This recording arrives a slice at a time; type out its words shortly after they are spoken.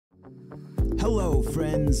Hello,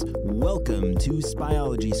 friends. Welcome to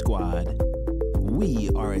Spyology Squad.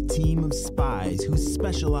 We are a team of spies who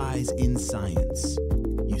specialize in science.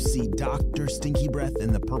 You see, Dr. Stinky Breath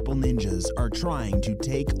and the Purple Ninjas are trying to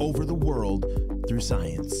take over the world through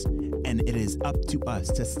science, and it is up to us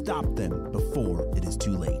to stop them before it is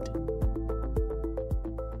too late.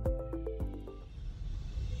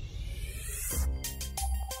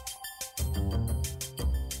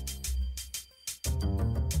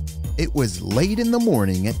 It was late in the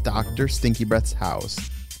morning at Dr. Stinky Breath's house.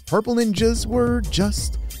 Purple Ninjas were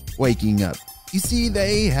just waking up. You see,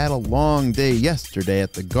 they had a long day yesterday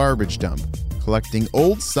at the garbage dump, collecting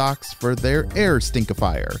old socks for their air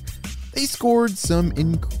stinkifier. They scored some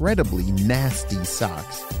incredibly nasty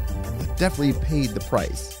socks that definitely paid the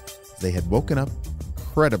price. They had woken up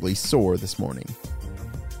incredibly sore this morning.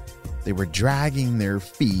 They were dragging their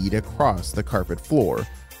feet across the carpet floor,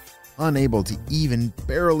 unable to even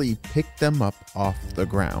barely pick them up off the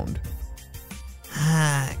ground.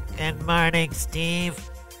 Good morning, Steve.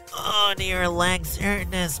 Oh, do your legs hurt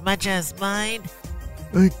as much as mine?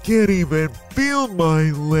 I can't even feel my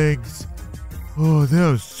legs. Oh,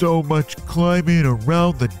 there was so much climbing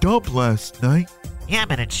around the dump last night. Yeah,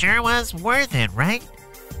 but it sure was worth it, right?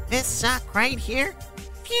 This sock right here?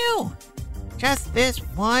 Phew! Just this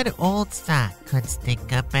one old sock could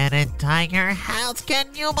stink up an entire house. Can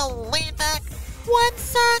you believe that? One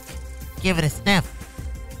sock? Give it a sniff.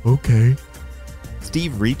 Okay.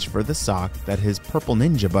 Steve reached for the sock that his purple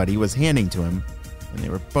ninja buddy was handing to him, and they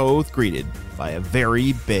were both greeted by a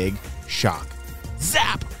very big shock.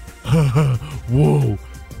 Zap! Whoa,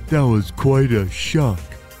 that was quite a shock.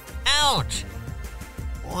 Ouch!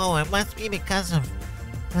 Whoa, it must be because of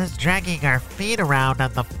us dragging our feet around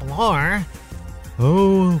on the floor.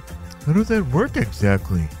 Oh, how does that work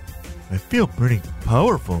exactly? I feel pretty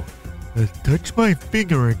powerful. Let's touch my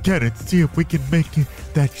finger again and see if we can make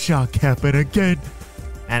that shock happen again.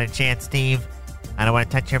 Not a chance, Steve. I don't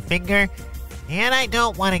want to touch your finger, and I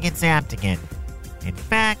don't want to get zapped again. In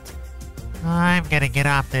fact, I'm going to get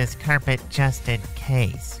off this carpet just in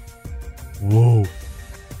case. Whoa,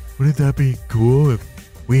 wouldn't that be cool if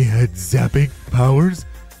we had zapping powers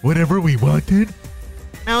whenever we wanted?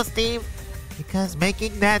 No, Steve, because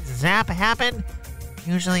making that zap happen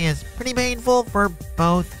usually is pretty painful for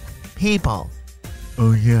both people.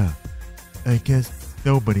 Oh yeah, I guess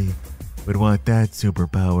nobody would want that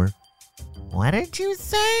superpower. What did you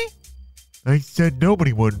say? I said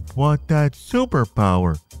nobody would want that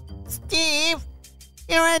superpower. Steve,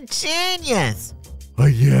 you're a genius. I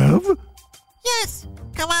am? Yes,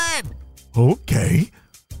 come on. Okay.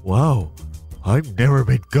 Wow, I've never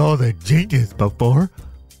been called a genius before.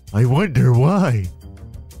 I wonder why.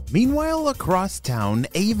 Meanwhile, across town,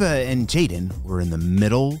 Ava and Jaden were in the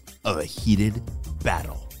middle of a heated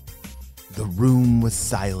battle. The room was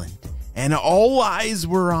silent, and all eyes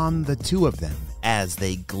were on the two of them as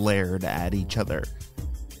they glared at each other.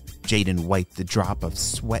 Jaden wiped the drop of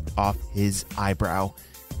sweat off his eyebrow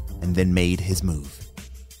and then made his move.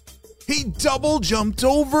 He double jumped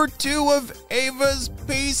over two of Ava's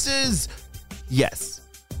pieces. Yes,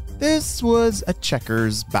 this was a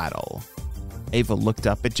checkers battle. Ava looked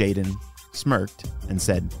up at Jaden, smirked, and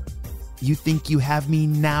said, "You think you have me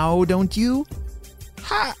now, don't you?"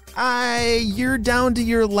 You're down to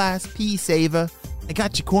your last piece, Ava. I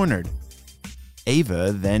got you cornered."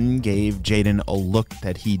 Ava then gave Jaden a look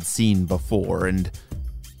that he'd seen before, and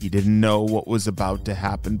he didn't know what was about to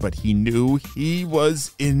happen, but he knew he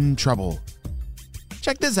was in trouble.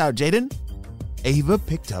 "Check this out, Jaden." Ava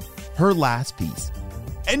picked up her last piece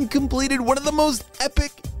and completed one of the most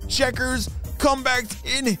epic checkers comebacks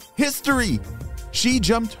in history. She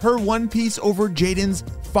jumped her one piece over Jaden's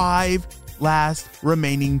 5 last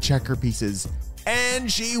remaining checker pieces,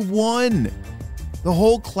 and she won. The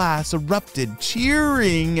whole class erupted,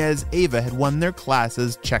 cheering as Ava had won their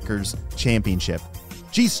class's checkers championship.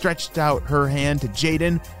 She stretched out her hand to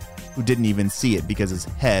Jaden, who didn't even see it because his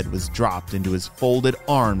head was dropped into his folded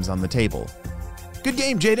arms on the table. "Good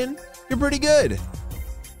game, Jaden. You're pretty good."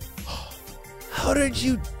 "How did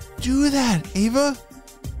you do that, Ava?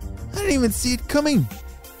 I didn't even see it coming.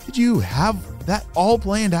 Did you have that all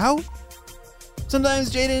planned out?"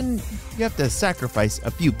 "Sometimes, Jaden, you have to sacrifice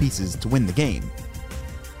a few pieces to win the game."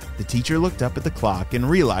 The teacher looked up at the clock and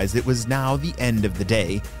realized it was now the end of the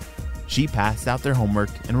day. She passed out their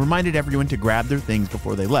homework and reminded everyone to grab their things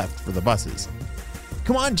before they left for the buses.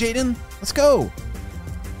 "Come on, Jaden, let's go."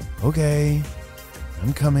 "Okay,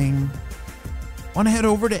 I'm coming." "Want to head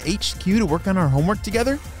over to HQ to work on our homework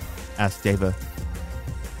together?" asked Ava.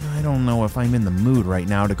 "I don't know if I'm in the mood right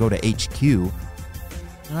now to go to HQ.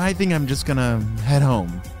 I think I'm just gonna head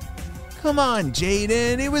home." Come on,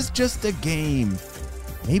 Jaden, it was just a game.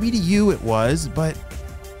 Maybe to you it was, but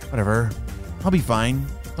whatever. I'll be fine.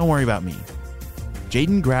 Don't worry about me.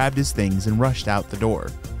 Jaden grabbed his things and rushed out the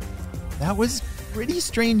door. That was pretty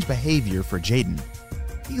strange behavior for Jaden.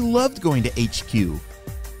 He loved going to HQ,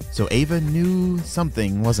 so Ava knew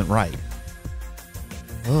something wasn't right.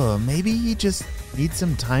 Maybe he just needs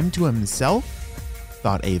some time to himself,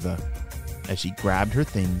 thought Ava, as she grabbed her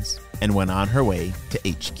things and went on her way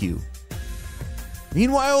to HQ.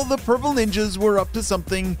 Meanwhile, the Purple Ninjas were up to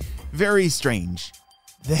something very strange.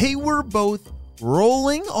 They were both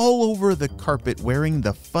rolling all over the carpet wearing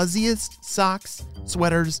the fuzziest socks,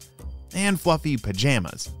 sweaters, and fluffy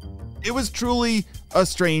pajamas. It was truly a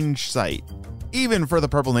strange sight, even for the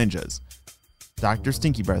Purple Ninjas. Dr.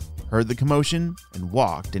 Stinky Breath heard the commotion and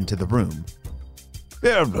walked into the room.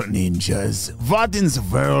 Purple Ninjas, what in the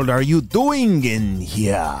world are you doing in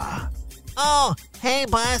here? Oh, hey,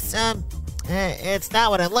 boss. It's not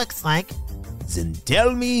what it looks like. Then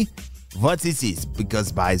tell me what this is,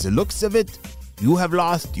 because by the looks of it, you have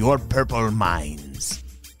lost your purple minds.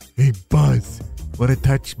 Hey, boss, wanna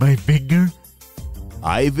touch my finger?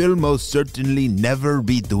 I will most certainly never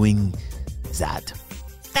be doing that.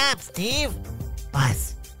 Stop, Steve.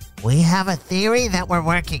 Boss, we have a theory that we're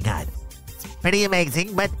working on. It's pretty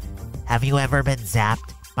amazing, but have you ever been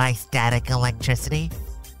zapped by static electricity?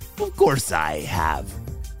 Of course I have.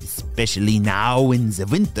 Especially now in the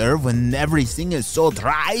winter when everything is so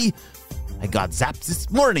dry. I got zapped this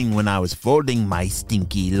morning when I was folding my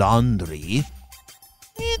stinky laundry.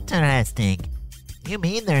 Interesting. You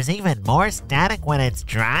mean there's even more static when it's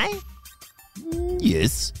dry?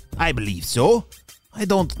 Yes, I believe so. I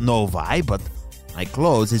don't know why, but my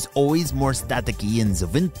clothes is always more staticky in the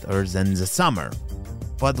winter than the summer.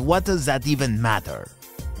 But what does that even matter?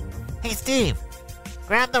 Hey, Steve,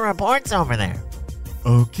 grab the reports over there.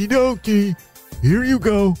 Okie dokie. Here you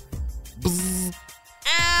go. Bzz.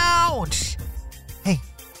 Ouch! Hey,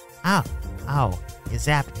 oh, you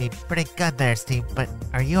zapped me pretty good there, Steve, but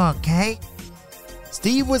are you okay?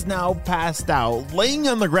 Steve was now passed out, laying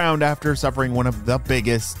on the ground after suffering one of the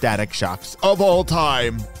biggest static shocks of all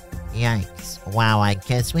time. Yikes. Wow, I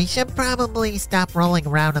guess we should probably stop rolling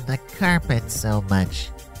around on the carpet so much.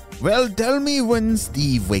 Well, tell me when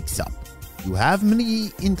Steve wakes up. You have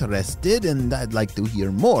me interested, and I'd like to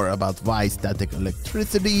hear more about why static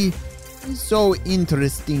electricity is so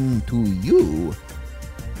interesting to you.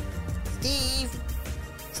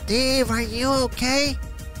 Steve, are you okay?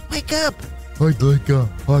 Wake up! I'd like a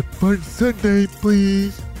hot fudge sundae,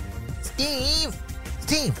 please. Steve,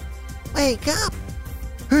 wake up!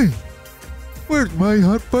 Hey, where's my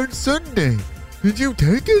hot fudge sundae? Did you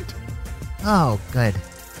take it? Oh, good.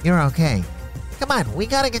 You're okay. Come on, we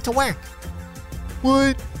gotta get to work.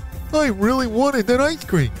 What? I really wanted that ice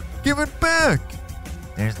cream. Give it back.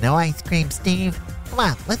 There's no ice cream, Steve. Come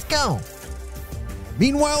on, let's go.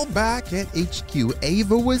 Meanwhile, back at HQ,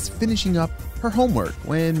 Ava was finishing up her homework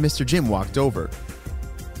when Mr. Jim walked over.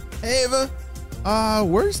 Hey, Ava,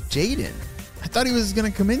 where's Jaden? I thought he was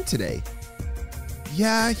gonna come in today.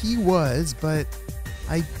 Yeah, he was, but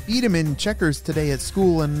I beat him in checkers today at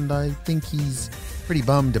school, and I think he's pretty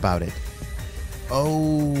bummed about it.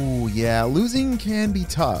 Oh, yeah, losing can be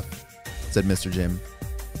tough, said Mr. Jim.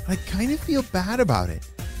 I kind of feel bad about it.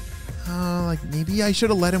 Like maybe I should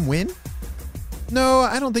have let him win? No,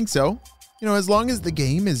 I don't think so. You know, as long as the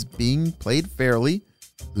game is being played fairly,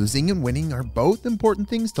 losing and winning are both important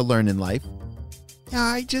things to learn in life. Yeah,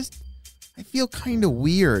 I feel kind of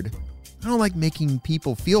weird. I don't like making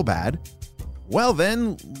people feel bad. Well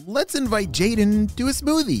then, let's invite Jaden to a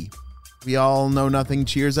smoothie. We all know nothing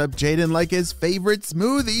cheers up Jaden like his favorite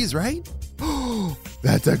smoothies, right?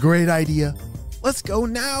 That's a great idea. Let's go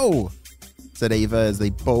now, said Ava as they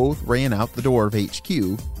both ran out the door of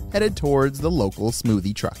HQ, headed towards the local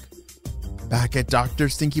smoothie truck. Back at Dr.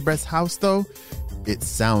 Stinky Breath's house, though, it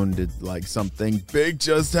sounded like something big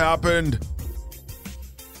just happened.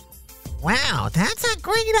 Wow, that's a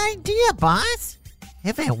great idea, boss.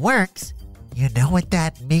 If it works, you know what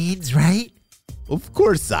that means, right? Of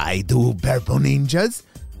course I do, Purple Ninjas.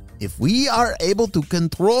 If we are able to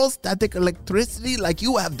control static electricity like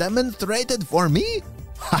you have demonstrated for me,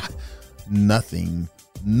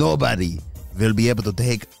 nobody will be able to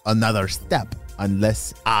take another step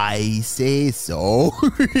unless I say so.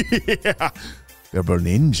 Yeah. Purple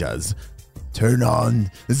Ninjas, turn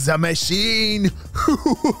on the machine.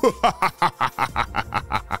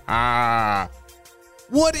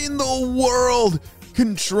 What in the world?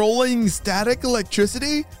 Controlling static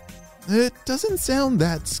electricity? It doesn't sound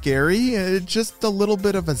that scary. Just a little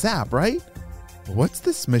bit of a zap, right? What's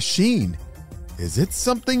this machine? Is it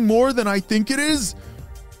something more than I think it is?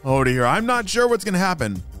 Oh dear, I'm not sure what's going to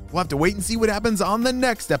happen. We'll have to wait and see what happens on the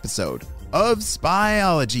next episode of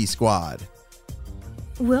Spyology Squad.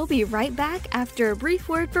 We'll be right back after a brief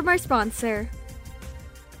word from our sponsor.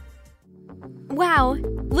 Wow,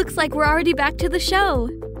 looks like we're already back to the show.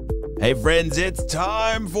 Hey friends, it's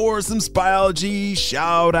time for some Spyology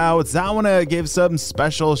shout-outs. I want to give some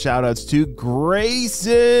special shout-outs to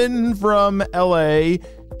Grayson from LA,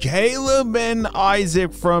 Caleb and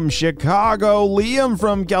Isaac from Chicago, Liam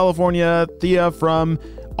from California, Thea from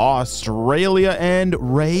Australia, and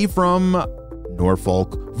Ray from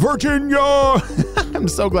Norfolk, Virginia. I'm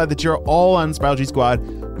so glad that you're all on Spyology Squad.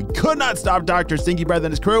 We could not stop Dr. Stinky Breath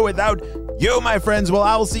and his crew without you, my friends. Well,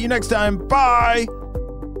 I will see you next time. Bye.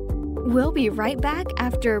 We'll be right back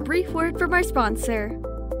after a brief word from our sponsor.